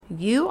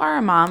you are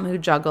a mom who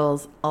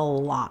juggles a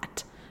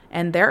lot.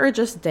 And there are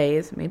just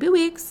days, maybe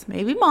weeks,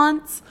 maybe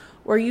months,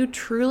 where you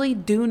truly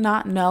do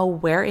not know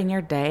where in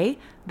your day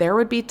there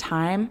would be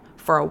time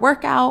for a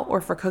workout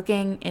or for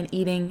cooking and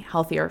eating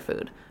healthier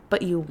food.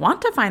 But you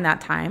want to find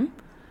that time.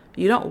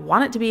 You don't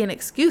want it to be an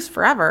excuse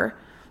forever.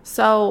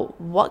 So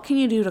what can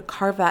you do to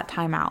carve that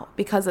time out?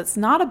 Because it's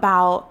not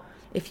about,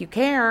 if you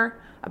care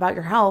about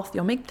your health,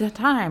 you'll make the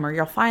time or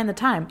you'll find the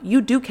time. You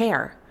do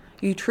care.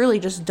 You truly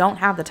just don't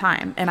have the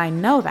time. And I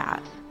know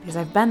that because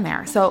I've been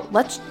there. So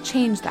let's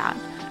change that.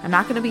 I'm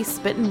not going to be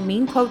spitting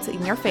mean quotes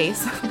in your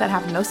face that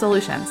have no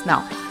solutions.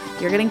 No,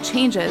 you're getting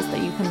changes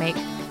that you can make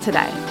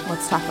today.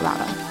 Let's talk about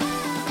them.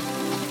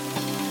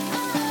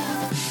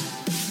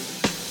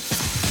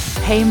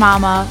 Hey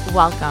mama,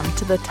 welcome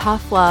to the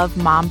Tough Love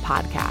Mom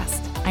Podcast.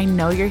 I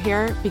know you're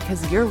here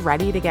because you're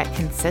ready to get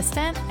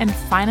consistent and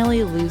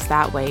finally lose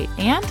that weight,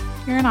 and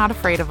you're not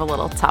afraid of a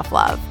little tough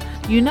love.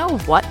 You know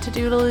what to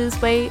do to lose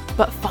weight,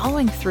 but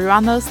following through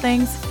on those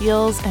things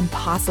feels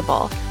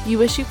impossible. You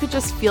wish you could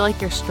just feel like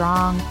your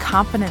strong,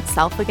 confident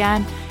self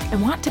again and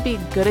want to be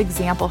a good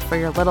example for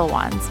your little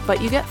ones,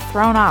 but you get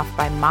thrown off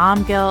by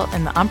mom guilt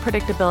and the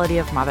unpredictability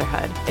of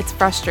motherhood. It's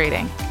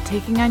frustrating.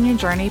 Taking on your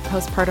journey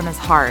postpartum is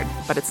hard,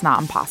 but it's not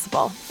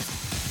impossible.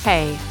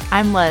 Hey,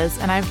 I'm Liz,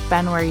 and I've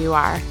been where you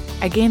are.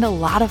 I gained a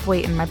lot of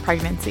weight in my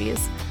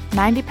pregnancies.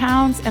 90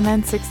 pounds and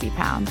then 60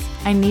 pounds.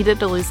 I needed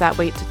to lose that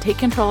weight to take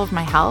control of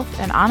my health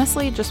and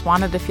honestly just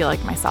wanted to feel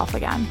like myself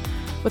again.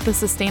 With a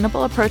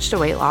sustainable approach to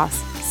weight loss,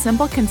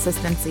 simple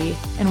consistency,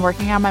 and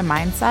working on my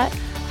mindset,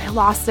 I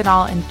lost it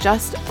all in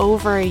just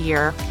over a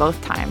year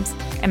both times,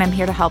 and I'm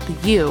here to help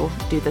you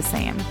do the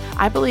same.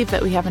 I believe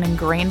that we have an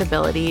ingrained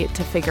ability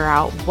to figure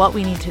out what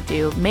we need to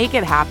do, make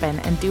it happen,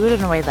 and do it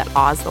in a way that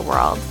awes the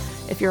world.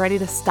 If you're ready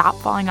to stop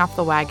falling off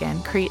the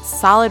wagon, create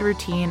solid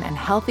routine and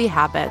healthy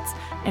habits,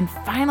 and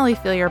finally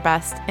feel your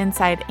best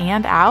inside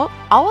and out,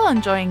 all while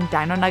enjoying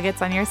dino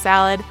nuggets on your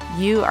salad,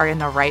 you are in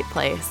the right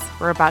place.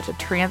 We're about to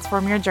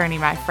transform your journey,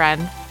 my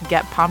friend.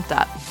 Get pumped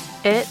up.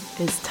 It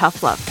is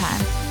tough love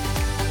time.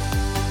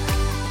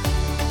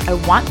 I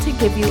want to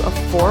give you a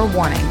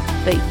forewarning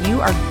that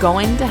you are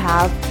going to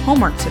have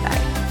homework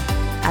today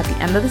at the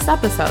end of this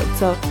episode,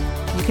 so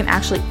you can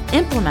actually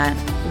implement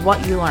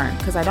what you learn,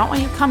 because I don't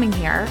want you coming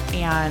here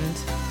and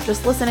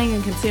just listening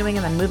and consuming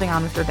and then moving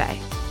on with your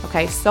day.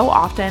 Okay, so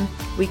often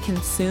we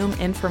consume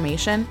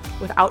information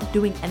without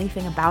doing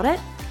anything about it.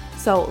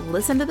 So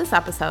listen to this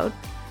episode,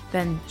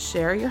 then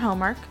share your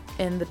homework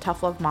in the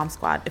Tough Love Mom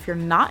Squad. If you're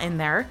not in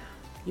there,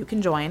 you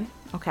can join,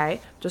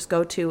 okay? Just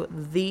go to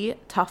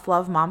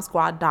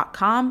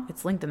thetoughlovemomsquad.com.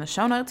 It's linked in the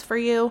show notes for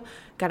you.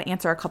 Got to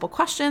answer a couple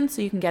questions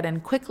so you can get in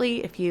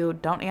quickly. If you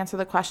don't answer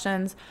the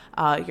questions,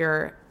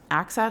 your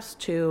access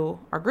to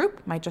our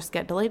group might just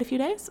get delayed a few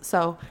days.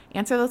 So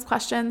answer those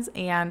questions.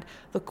 And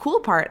the cool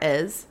part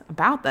is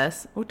about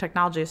this,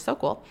 technology is so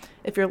cool.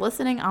 If you're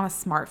listening on a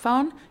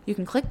smartphone, you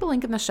can click the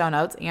link in the show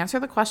notes, answer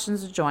the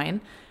questions to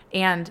join,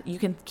 and you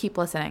can keep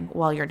listening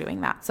while you're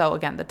doing that. So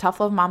again, the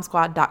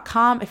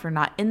toughlovemomsquad.com. If you're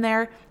not in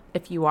there,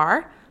 if you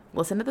are,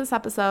 listen to this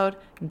episode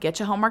and get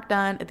your homework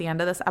done at the end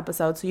of this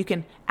episode so you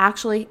can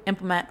actually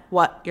implement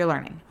what you're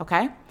learning.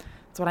 Okay?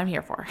 That's what I'm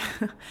here for.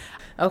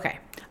 Okay.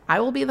 I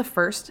will be the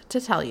first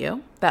to tell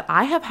you that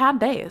I have had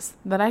days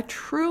that I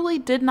truly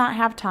did not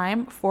have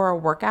time for a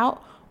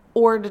workout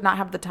or did not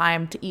have the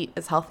time to eat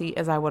as healthy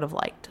as I would have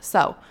liked.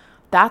 So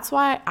that's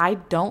why I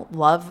don't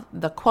love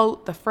the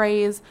quote, the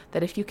phrase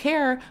that if you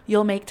care,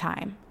 you'll make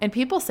time. And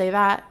people say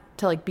that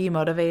to be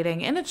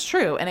motivating, and it's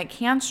true. And it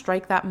can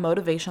strike that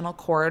motivational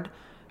chord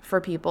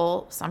for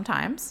people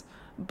sometimes.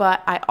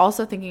 But I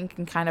also think it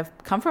can kind of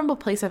come from a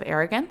place of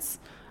arrogance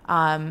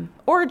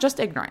or just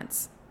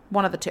ignorance,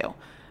 one of the two.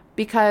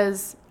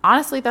 Because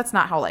honestly, that's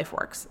not how life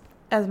works,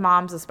 as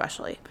moms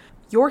especially.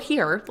 You're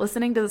here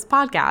listening to this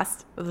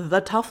podcast, the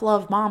Tough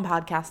Love Mom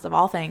podcast of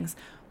all things,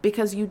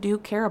 because you do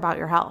care about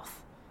your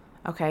health.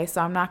 Okay,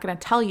 so I'm not going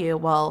to tell you,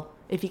 well,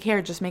 if you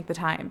care, just make the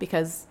time,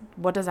 because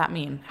what does that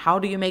mean? How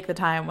do you make the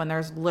time when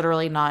there's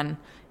literally none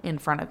in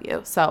front of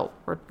you? So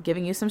we're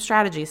giving you some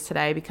strategies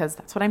today because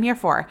that's what I'm here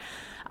for.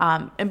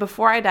 And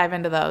before I dive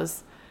into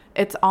those,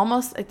 it's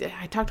almost,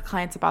 I talk to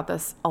clients about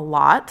this a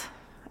lot,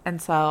 and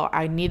so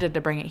I needed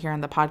to bring it here on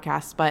the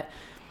podcast, but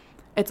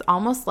it's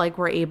almost like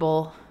we're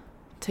able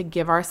to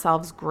give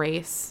ourselves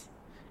grace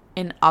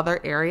in other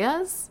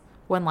areas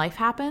when life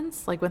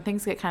happens. Like when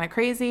things get kind of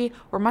crazy,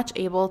 we're much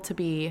able to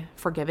be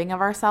forgiving of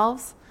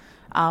ourselves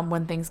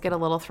when things get a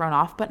little thrown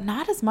off, but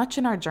not as much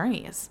in our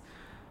journeys.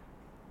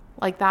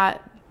 Like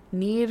that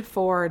need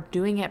for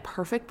doing it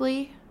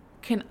perfectly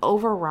can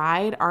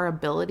override our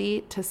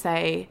ability to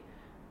say,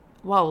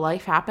 whoa,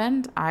 life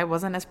happened. I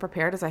wasn't as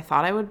prepared as I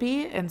thought I would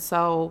be. And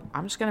so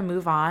I'm just going to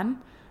move on.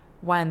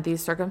 When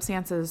these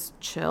circumstances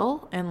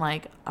chill in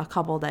like a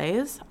couple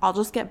days, I'll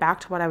just get back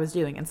to what I was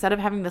doing instead of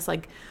having this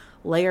like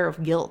layer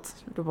of guilt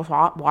to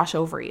wash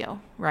over you,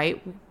 right?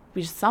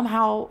 We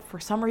somehow, for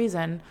some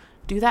reason,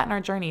 do that in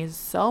our journeys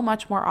so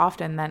much more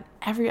often than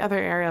every other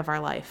area of our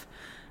life.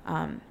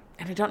 And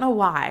I don't know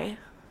why,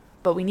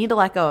 But we need to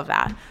let go of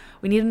that.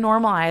 We need to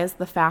normalize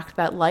the fact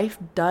that life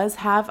does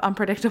have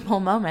unpredictable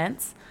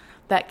moments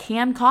that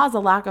can cause a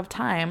lack of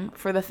time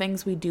for the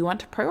things we do want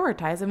to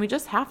prioritize. And we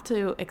just have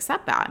to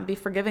accept that and be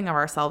forgiving of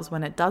ourselves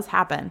when it does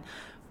happen.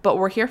 But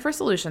we're here for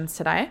solutions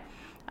today.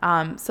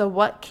 So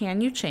what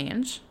can you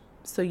change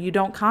so you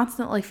don't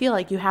constantly feel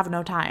like you have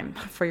no time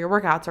for your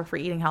workouts or for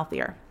eating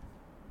healthier?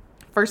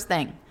 First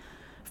thing.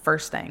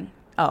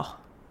 Oh,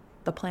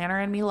 the planner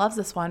in me loves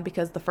this one,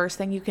 because the first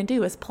thing you can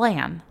do is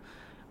plan,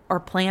 or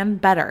plan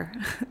better.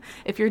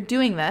 If you're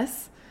doing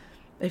this,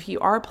 if you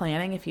are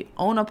planning, if you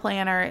own a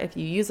planner, if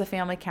you use a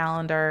family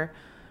calendar,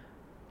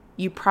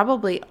 you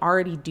probably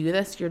already do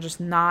this. You're just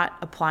not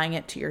applying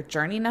it to your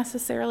journey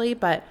necessarily.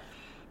 But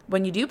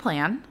when you do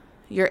plan,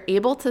 you're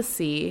able to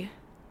see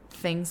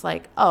things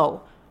like,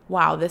 oh,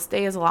 wow, this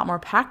day is a lot more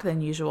packed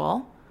than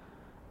usual.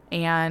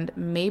 And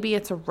maybe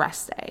it's a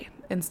rest day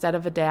instead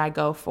of a day I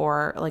go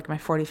for like my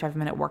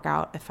 45-minute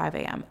workout at 5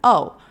 a.m.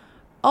 Oh,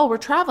 we're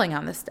traveling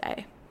on this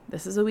day.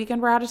 This is a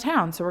weekend we're out of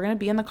town, so we're going to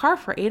be in the car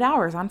for 8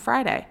 hours on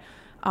Friday.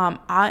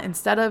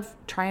 Instead of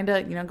trying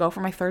to, go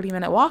for my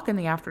 30-minute walk in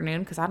the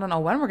afternoon, because I don't know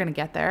when we're going to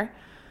get there,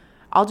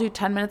 I'll do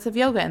 10 minutes of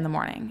yoga in the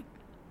morning,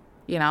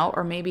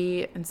 or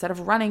maybe instead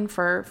of running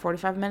for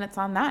 45 minutes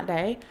on that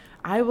day,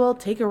 I will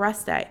take a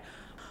rest day.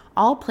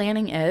 All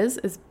planning is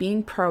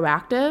being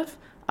proactive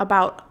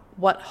about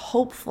what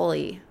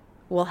hopefully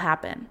will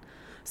happen.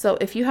 So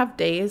if you have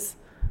days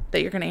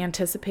that you're going to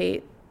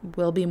anticipate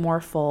will be more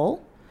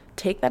full,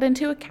 take that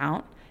into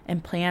account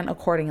and plan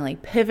accordingly,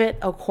 pivot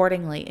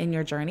accordingly in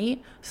your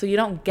journey, so you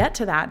don't get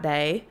to that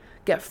day,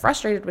 get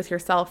frustrated with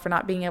yourself for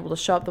not being able to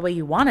show up the way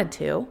you wanted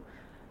to,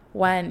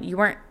 when you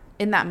weren't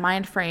in that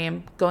mind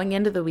frame going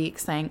into the week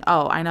saying,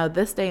 oh, I know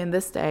this day and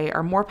this day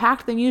are more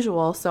packed than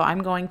usual, so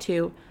I'm going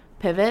to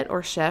pivot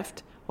or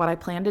shift what I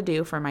plan to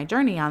do for my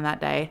journey on that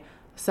day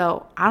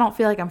so I don't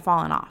feel like I'm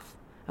falling off.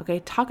 Okay,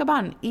 talk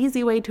about an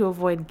easy way to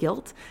avoid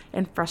guilt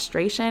and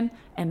frustration,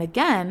 and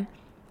again,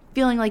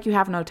 feeling like you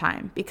have no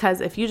time.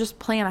 Because if you just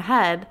plan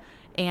ahead,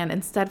 and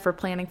instead for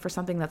planning for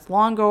something that's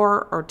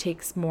longer or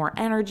takes more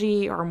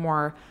energy or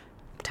more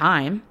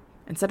time,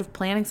 instead of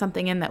planning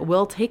something in that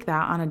will take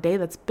that on a day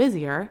that's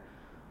busier,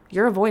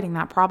 you're avoiding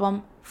that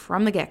problem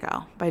from the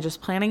get-go by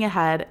just planning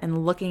ahead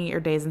and looking at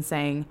your days and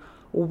saying,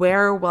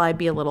 where will I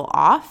be a little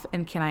off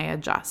and can I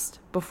adjust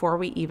before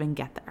we even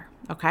get there?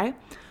 Okay?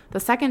 The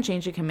second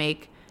change you can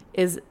make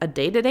is a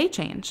day-to-day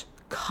change.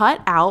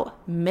 Cut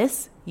out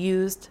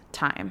misused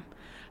time.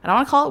 I don't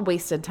want to call it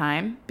wasted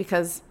time,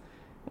 because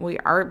we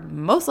are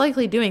most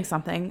likely doing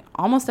something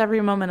almost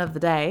every moment of the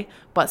day,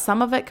 but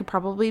some of it could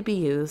probably be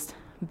used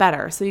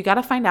better. So you got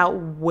to find out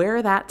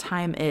where that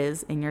time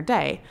is in your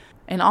day.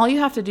 And all you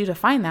have to do to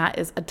find that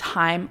is a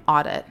time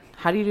audit.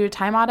 How do you do a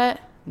time audit?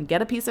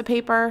 Get a piece of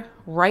paper,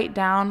 write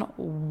down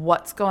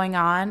what's going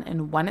on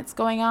and when it's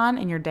going on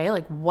in your day,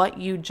 like what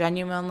you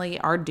genuinely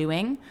are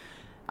doing.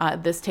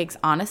 This takes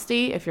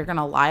honesty. If you're going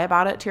to lie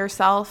about it to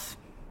yourself,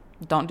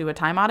 don't do a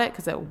time audit,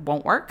 because it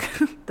won't work.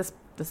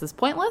 This is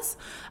pointless.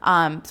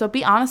 So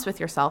be honest with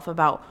yourself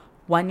about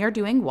when you're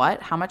doing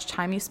what, how much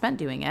time you spent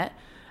doing it.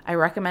 I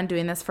recommend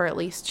doing this for at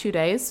least 2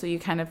 days so you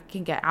kind of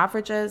can get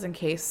averages in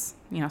case,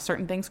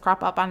 certain things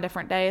crop up on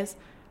different days,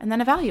 and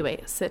then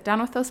evaluate. Sit down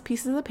with those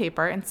pieces of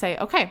paper and say,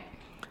 okay,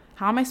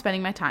 how am I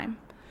spending my time?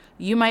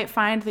 You might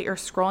find that you're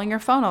scrolling your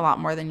phone a lot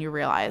more than you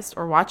realized,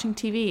 or watching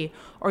TV,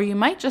 or you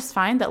might just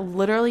find that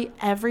literally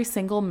every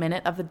single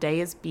minute of the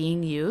day is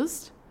being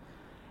used.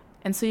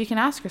 And so you can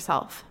ask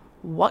yourself,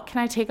 what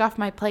can I take off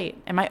my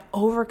plate? Am I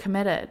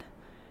overcommitted?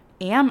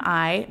 Am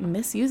I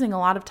misusing a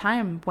lot of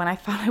time when I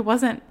thought I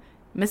wasn't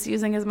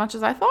misusing as much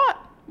as I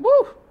thought?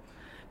 Woo!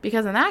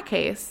 Because in that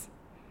case,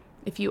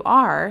 if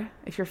you're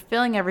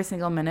filling every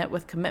single minute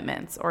with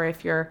commitments, or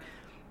if you're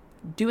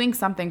doing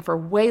something for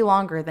way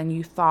longer than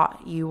you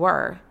thought you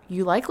were,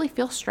 you likely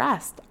feel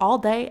stressed all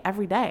day,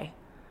 every day.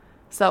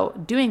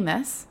 So doing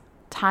this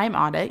time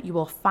audit, you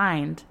will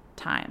find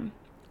time,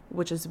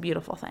 which is a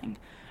beautiful thing.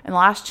 And the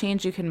last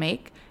change you can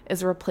make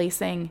is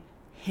replacing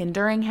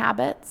hindering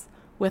habits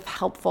with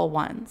helpful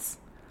ones.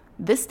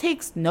 This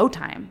takes no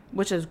time,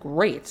 which is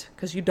great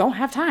because you don't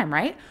have time,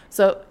 right?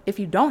 So if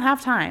you don't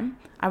have time,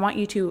 I want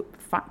you to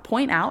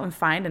point out and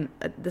find, and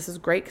this is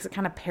great because it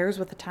kind of pairs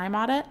with the time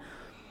audit,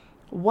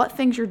 what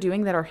things you're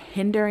doing that are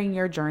hindering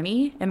your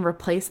journey, and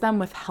replace them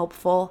with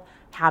helpful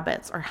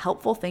habits or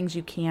helpful things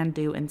you can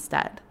do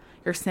instead.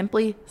 You're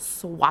simply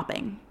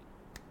swapping.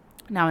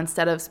 Now,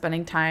 instead of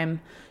spending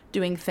time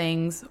doing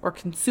things or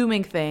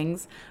consuming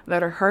things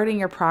that are hurting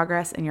your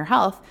progress and your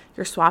health,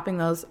 you're swapping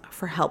those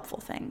for helpful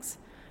things.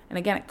 And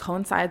again, it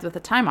coincides with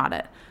a time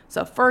audit.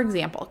 So for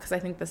example, because I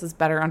think this is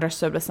better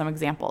understood with some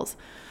examples,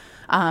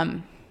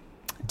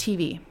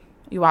 TV.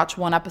 You watch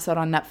one episode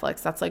on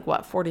Netflix. That's like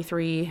what,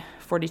 43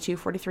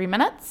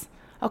 minutes?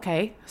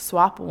 Okay,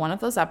 swap one of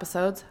those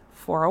episodes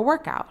for a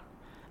workout.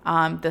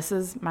 This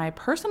is my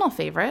personal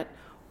favorite,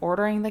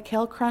 ordering the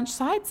Kale Crunch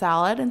side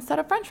salad instead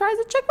of French fries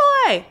at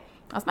Chick-fil-A.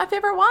 That's my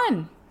favorite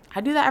one.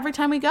 I do that every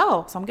time we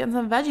go. So I'm getting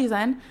some veggies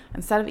in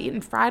instead of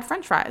eating fried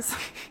French fries.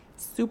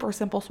 Super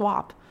simple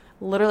swap.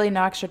 Literally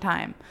no extra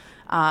time.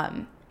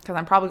 Because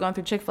I'm probably going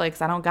through Chick-fil-A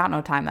because I don't got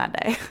no time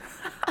that day.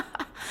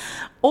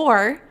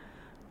 Or,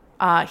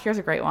 here's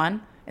a great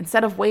one.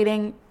 Instead of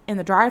waiting in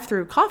the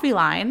drive-through coffee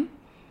line,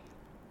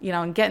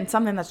 and getting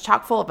something that's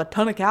chock full of a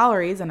ton of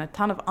calories and a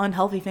ton of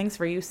unhealthy things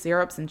for you,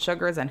 syrups and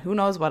sugars and who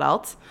knows what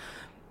else,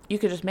 you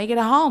could just make it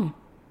at home.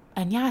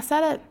 And yeah, I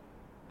said it.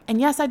 And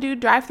yes, I do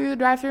drive through the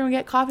drive-through and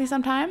get coffee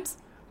sometimes,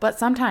 but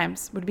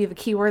sometimes would be the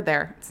key word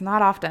there. It's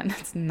not often.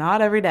 It's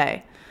not every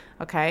day.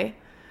 Okay?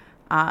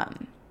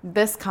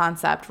 This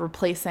concept,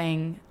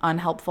 replacing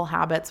unhelpful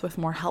habits with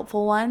more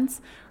helpful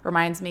ones,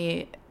 reminds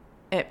me,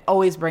 it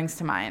always brings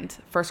to mind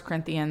 1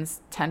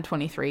 Corinthians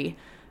 10:23.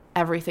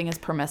 Everything is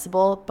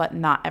permissible, but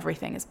not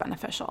everything is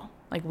beneficial.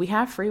 Like, we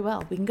have free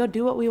will. We can go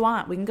do what we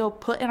want. We can go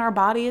put in our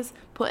bodies,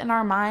 put in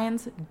our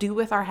minds, do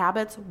with our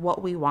habits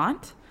what we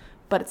want,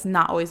 but it's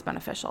not always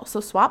beneficial. So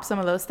swap some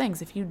of those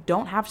things. If you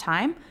don't have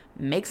time,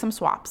 make some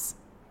swaps.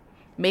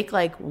 Make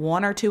like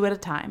 1 or 2 at a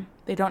time.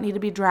 They don't need to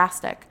be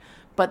drastic,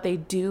 but they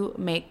do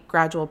make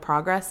gradual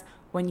progress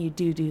when you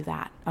do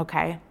that,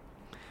 okay?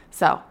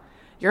 So,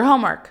 your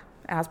homework,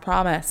 as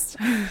promised,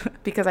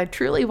 because I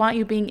truly want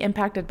you being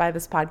impacted by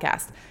this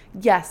podcast.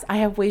 Yes, I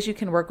have ways you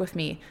can work with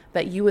me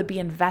that you would be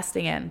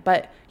investing in,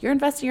 but you're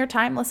investing your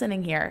time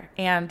listening here,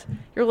 and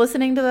you're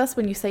listening to this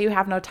when you say you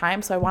have no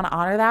time, so I want to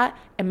honor that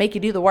and make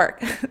you do the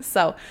work.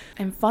 So,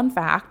 and fun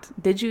fact,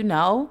 did you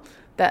know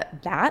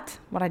that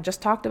what I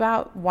just talked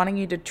about, wanting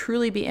you to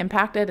truly be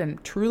impacted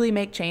and truly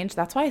make change,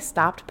 that's why I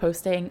stopped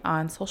posting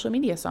on social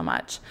media so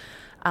much,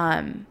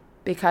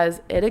 because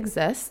it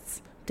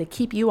exists to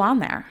keep you on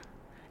there.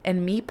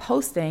 And me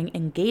posting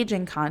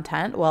engaging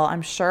content, well,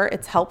 I'm sure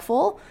it's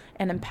helpful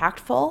and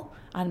impactful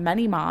on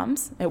many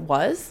moms. It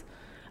was.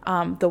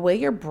 The way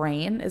your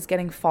brain is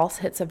getting false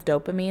hits of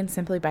dopamine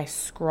simply by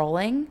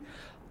scrolling,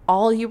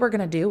 all you were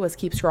going to do was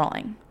keep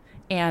scrolling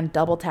and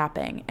double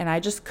tapping. And I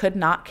just could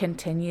not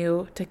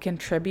continue to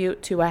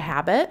contribute to a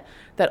habit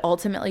that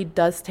ultimately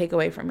does take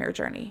away from your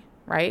journey,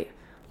 right?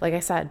 Like I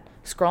said,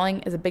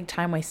 scrolling is a big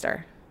time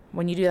waster.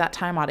 When you do that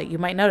time audit, you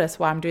might notice,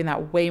 well, I'm doing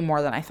that way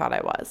more than I thought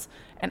I was.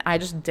 And I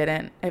just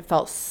didn't. It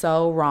felt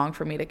so wrong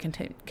for me to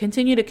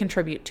continue to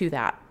contribute to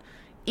that,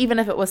 even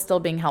if it was still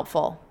being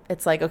helpful.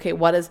 It's like, okay,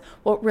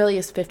 what really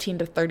is 15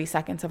 to 30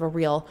 seconds of a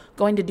reel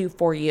going to do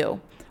for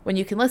you? When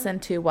you can listen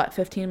to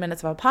 15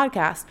 minutes of a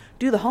podcast,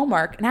 do the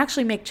homework, and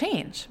actually make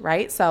change,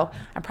 right? So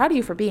I'm proud of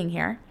you for being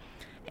here.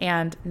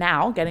 And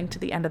now getting to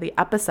the end of the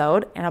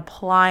episode and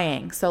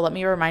applying. So let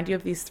me remind you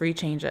of these 3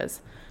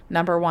 changes.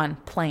 Number 1,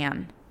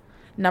 plan.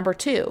 Number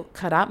 2,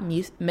 cut out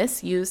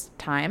misused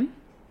time.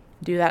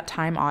 Do that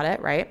time audit,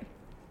 right?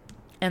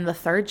 And the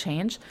 3rd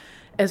change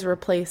is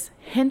replace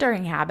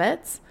hindering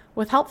habits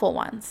with helpful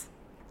ones.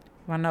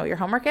 You want to know what your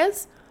homework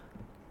is?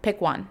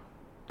 Pick one.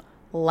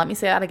 Let me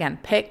say that again.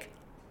 Pick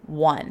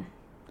one.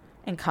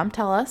 And come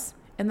tell us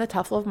in the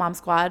Tough Love Mom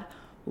Squad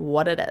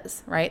what it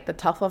is, right? The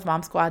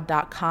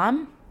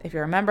toughlovemomsquad.com. If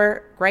you're a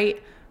member,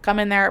 great. Come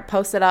in there,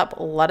 post it up,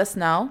 let us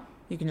know.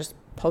 You can just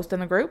post in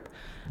the group.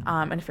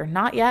 And if you're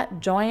not yet,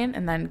 join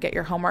and then get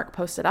your homework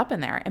posted up in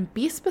there and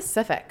be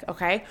specific,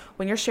 okay?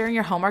 When you're sharing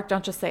your homework,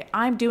 don't just say,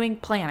 I'm doing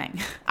planning.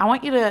 I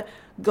want you to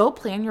go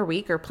plan your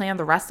week or plan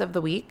the rest of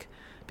the week,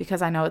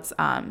 because I know it's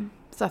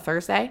a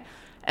Thursday.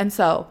 And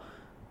so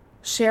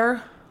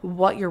share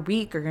what your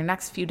week or your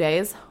next few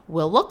days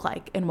will look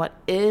like and what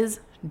is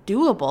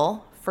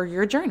doable for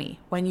your journey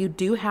when you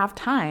do have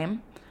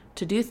time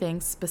to do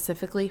things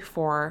specifically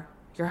for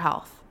your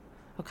health,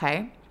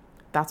 okay?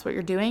 That's what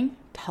you're doing.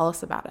 Tell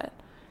us about it.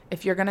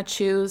 If you're going to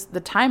choose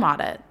the time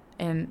audit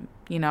and,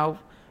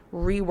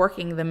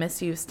 reworking the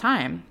misused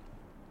time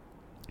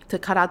to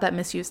cut out that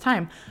misused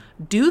time,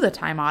 do the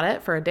time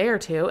audit for a day or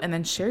 2 and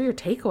then share your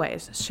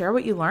takeaways. Share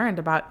what you learned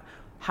about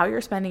how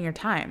you're spending your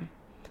time.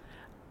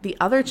 The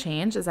other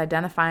change is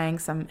identifying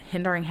some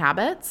hindering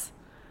habits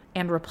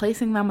and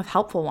replacing them with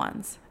helpful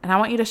ones. And I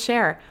want you to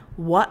share,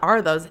 what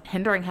are those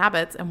hindering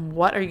habits and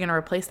what are you going to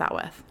replace that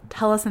with?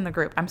 Tell us in the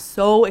group. I'm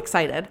so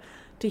excited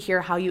to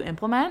hear how you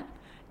implement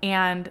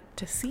and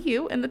to see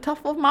you in the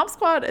Tough Love Mom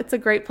Squad. It's a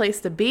great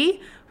place to be.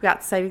 We've got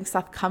exciting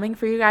stuff coming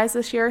for you guys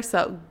this year,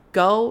 so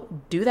go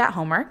do that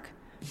homework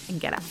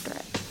and get after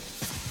it.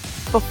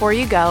 Before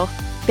you go,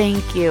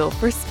 thank you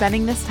for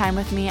spending this time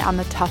with me on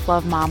the Tough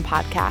Love Mom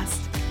podcast.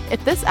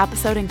 If this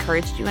episode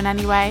encouraged you in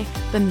any way,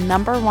 the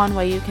number one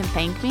way you can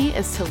thank me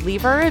is to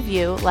leave a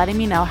review letting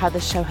me know how the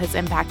show has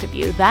impacted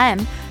you.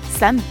 Then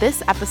send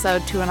this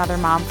episode to another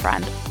mom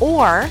friend,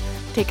 or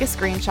take a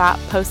screenshot,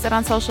 post it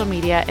on social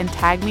media, and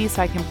tag me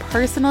so I can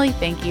personally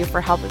thank you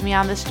for helping me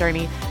on this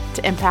journey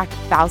to impact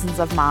thousands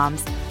of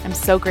moms. I'm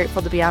so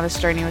grateful to be on this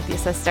journey with you,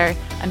 sister.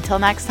 Until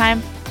next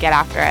time, get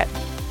after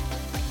it.